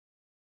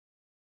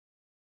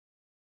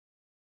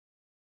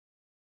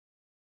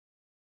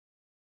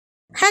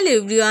Hello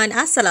everyone,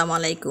 Assalamu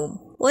alaikum.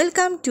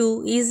 Welcome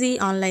to Easy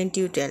Online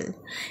Tutorial.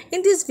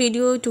 In this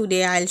video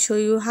today I'll show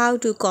you how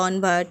to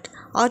convert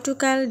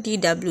AutoCAD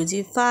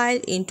DWG file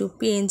into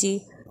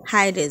PNG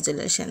high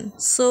resolution.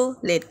 So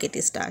let's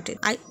get started.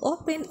 I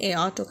open a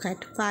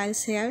AutoCAD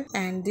files here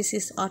and this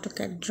is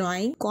AutoCAD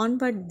drawing.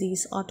 Convert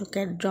this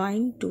AutoCAD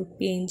drawing to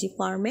PNG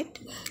format.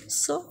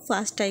 So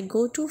first I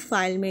go to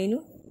file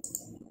menu.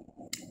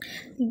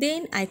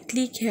 Then I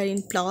click here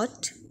in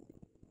plot.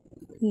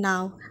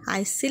 Now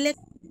I select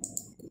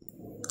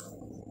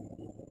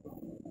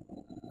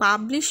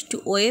publish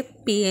to web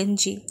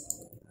PNG.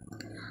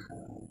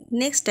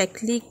 Next I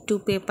click to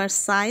paper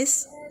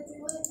size.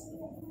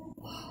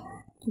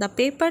 The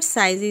paper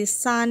size is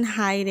sun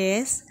high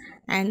res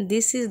and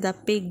this is the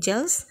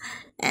pixels.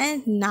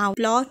 And now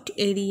plot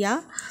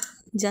area,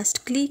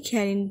 just click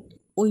here in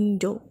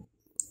window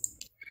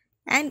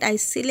and I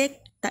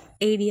select the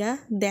area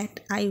that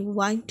I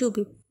want to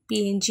be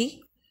PNG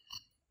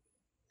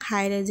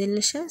high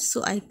resolution,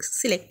 so I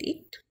select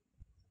it.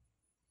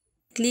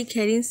 Click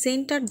here in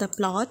center the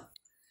plot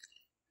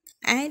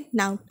and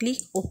now click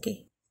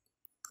OK.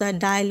 The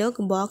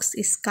dialog box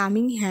is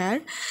coming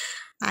here.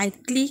 I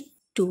click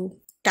to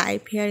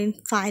type here in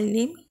file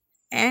name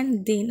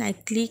and then I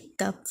click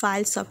the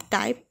files of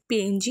type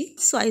PNG.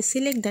 So I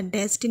select the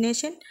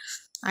destination,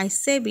 I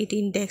save it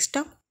in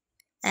desktop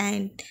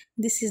and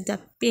this is the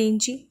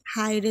PNG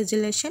high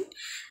resolution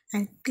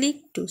and click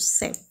to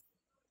save.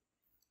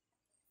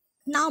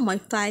 Now my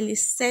file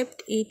is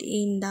saved it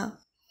in the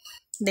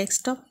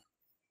desktop.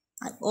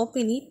 I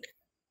open it.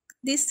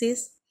 This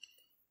is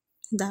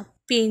the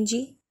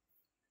PNG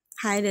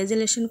high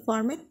resolution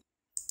format.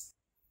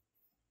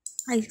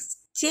 I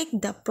check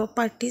the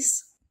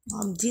properties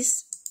of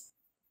this.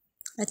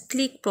 I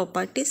click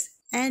properties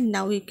and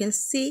now you can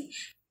see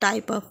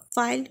type of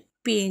file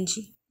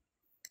PNG.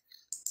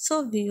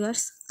 So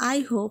viewers, I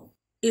hope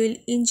you will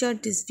enjoy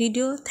this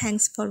video.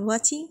 Thanks for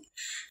watching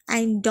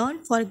and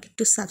don't forget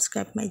to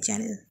subscribe my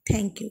channel.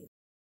 Thank you.